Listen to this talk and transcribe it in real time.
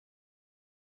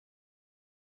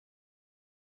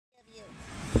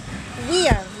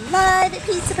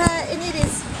private pizza hut, and it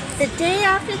is the day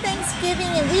after Thanksgiving,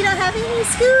 and we don't have any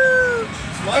school.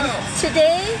 Smile. And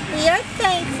today, we are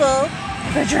thankful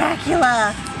for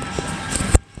Dracula.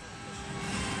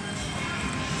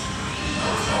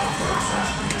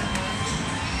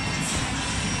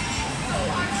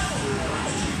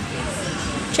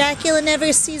 Dracula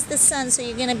never sees the sun, so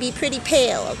you're going to be pretty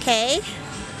pale, okay?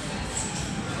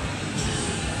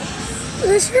 Will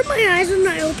this hurt my eyes when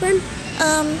I open?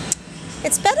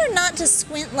 It's better not to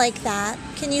squint like that.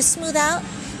 Can you smooth out?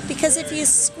 Because if you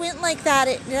squint like that,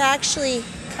 it actually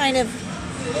kind of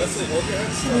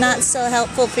not so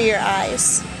helpful for your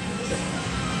eyes.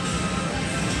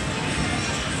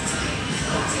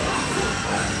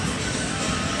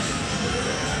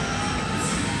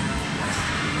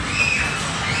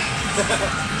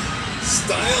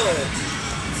 Style it.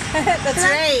 That's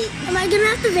right. Am I gonna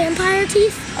have the vampire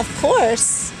teeth? Of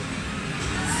course.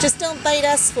 Just don't bite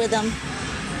us with them.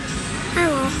 I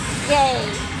will. Yay.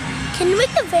 Can you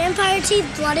make the vampire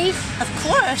teeth bloody? Of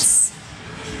course.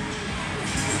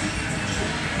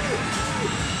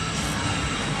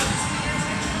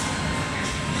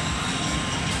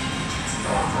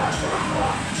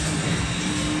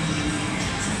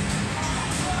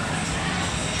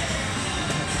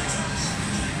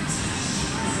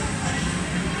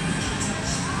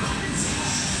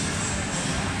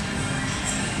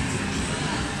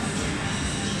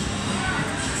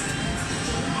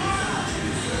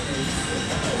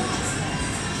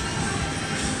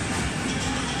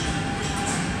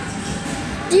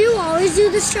 Do you always do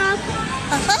this job?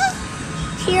 Uh-huh.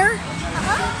 Here?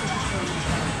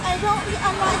 I'm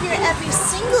not here every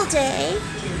single day,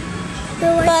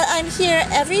 Really? but I'm here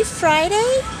every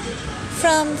Friday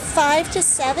from 5 to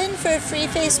 7 for Free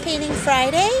Face Painting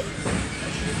Friday.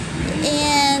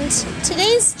 And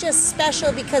today's just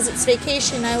special because it's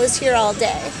vacation. I was here all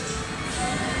day.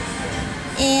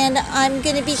 And I'm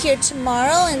going to be here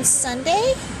tomorrow and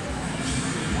Sunday.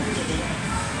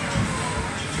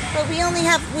 But we only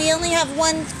have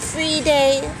one free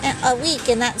day a week,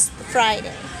 and that's the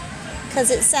Friday.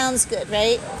 Because it sounds good,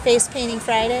 right? Face Painting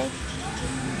Friday.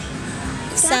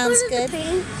 Sounds good.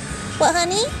 What,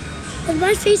 honey? Is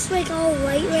my face like all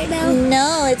white right now?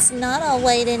 No, it's not all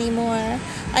white anymore.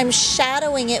 I'm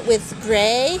shadowing it with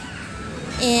gray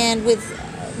and with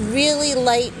really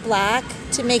light black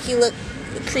to make you look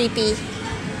creepy. I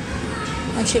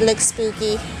want you to look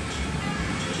spooky.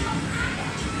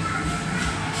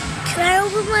 Can I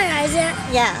open my eyes yet?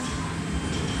 Yeah.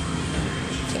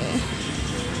 Okay.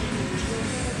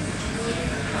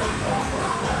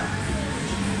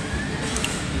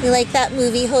 You like that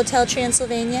movie, Hotel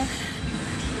Transylvania?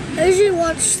 I usually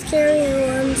watch scarier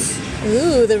ones.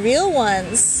 Ooh, the real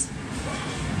ones.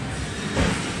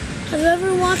 Have you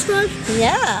ever watched one?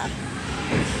 Yeah.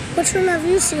 Which one have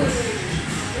you seen?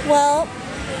 Well,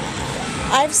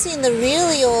 I've seen the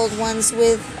really old ones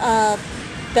with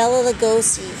Bela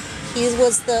Lugosi. He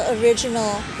was the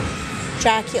original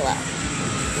Dracula.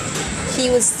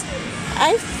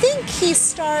 I think he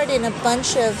starred in a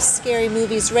bunch of scary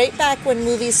movies right back when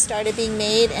movies started being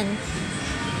made, and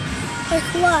Like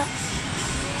what?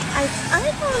 I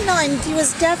don't know, and he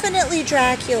was definitely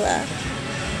Dracula.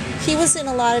 He was in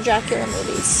a lot of Dracula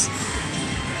movies.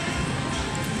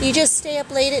 You just stay up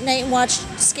late at night and watch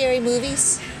scary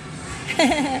movies?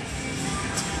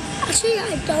 Actually,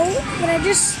 I don't, but I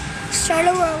just started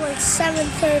around like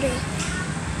 7:30.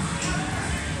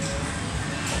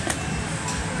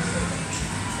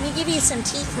 Let me give you some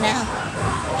teeth now.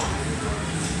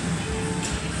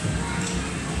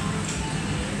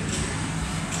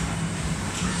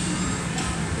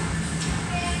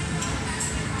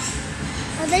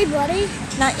 Are they bloody?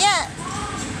 Not yet.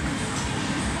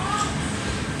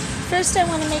 First I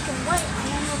want to make them white, and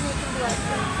then we'll make them black.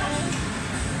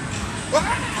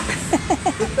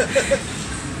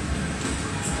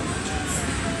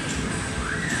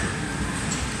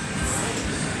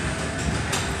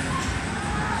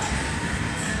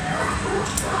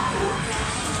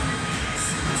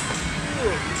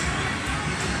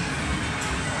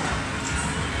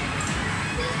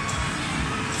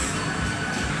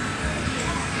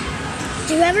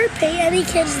 Do you ever paint any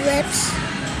kids' lips?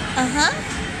 Uh-huh.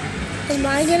 Is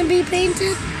mine gonna be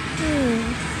painted? I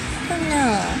don't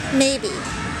know. Maybe.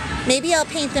 Maybe I'll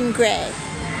paint them gray.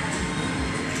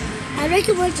 I make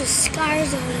a bunch of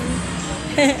scars on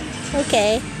them.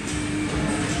 Okay.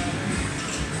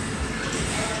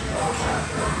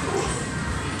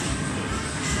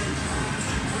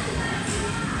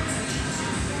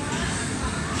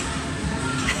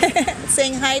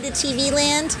 Saying hi to TV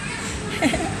Land.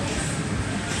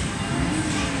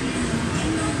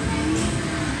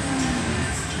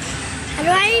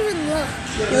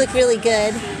 You look really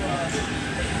good.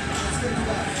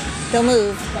 Don't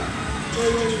move.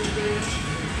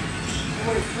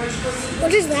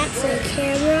 What does that say?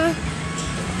 Camera?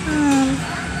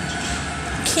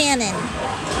 Canon.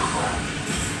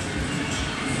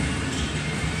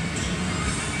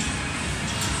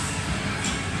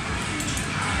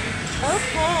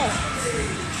 Okay.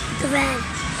 The red.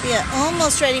 Yeah,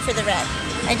 almost ready for the red.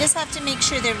 I just have to make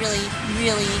sure they're really,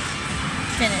 really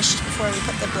finished before we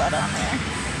put the blood on there.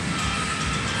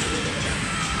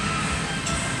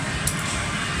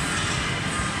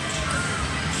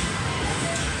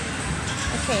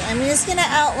 Okay, I'm just going to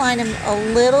outline them a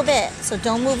little bit, so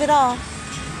don't move at all.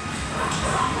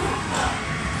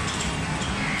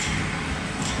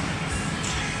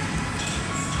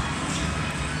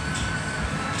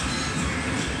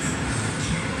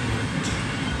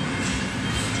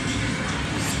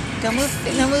 Don't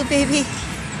move, no move, baby.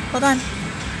 Hold on.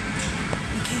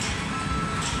 Okay.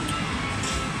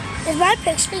 Is my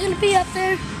picture going to be up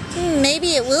there?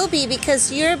 Maybe it will be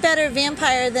because you're a better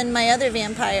vampire than my other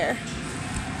vampire.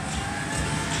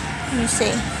 Let me see.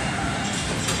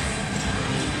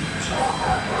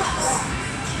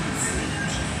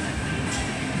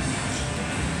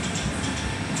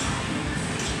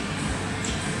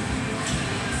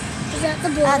 Is that the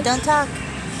blood? Don't talk.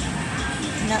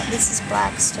 No, this is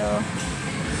black still.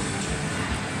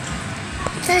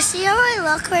 Can I see how I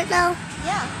look right now?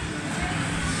 Yeah.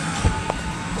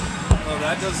 Oh,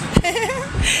 that doesn't...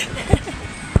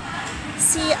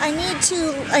 See, I need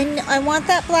to, I want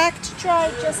that black to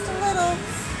dry just a little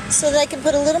so that I can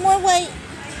put a little more white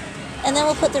and then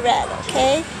we'll put the red,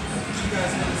 okay? You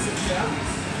guys want to sit down?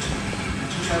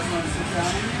 You guys want to sit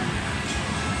down in here?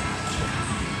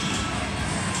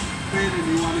 Brandon,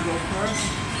 do you want to go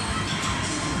first?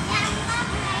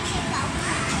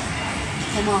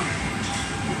 Come on.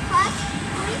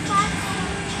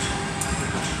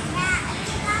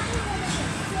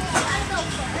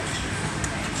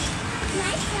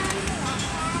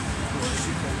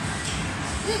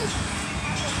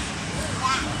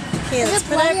 Okay, let's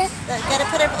put our, gotta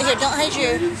put our, here, don't hide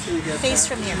your face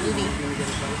from your movie.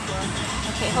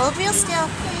 Okay, hold real still.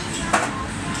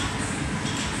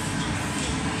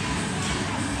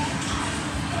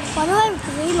 Why do I have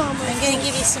green on my I'm gonna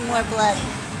give you some more blood.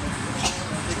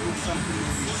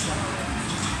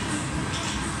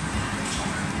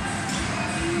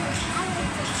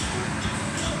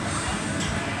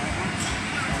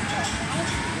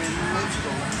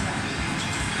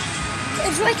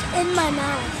 It's like in my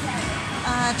mouth.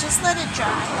 Just let it dry.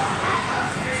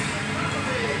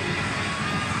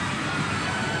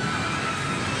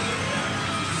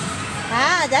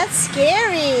 Ah, that's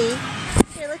scary.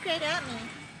 Here, look right at me.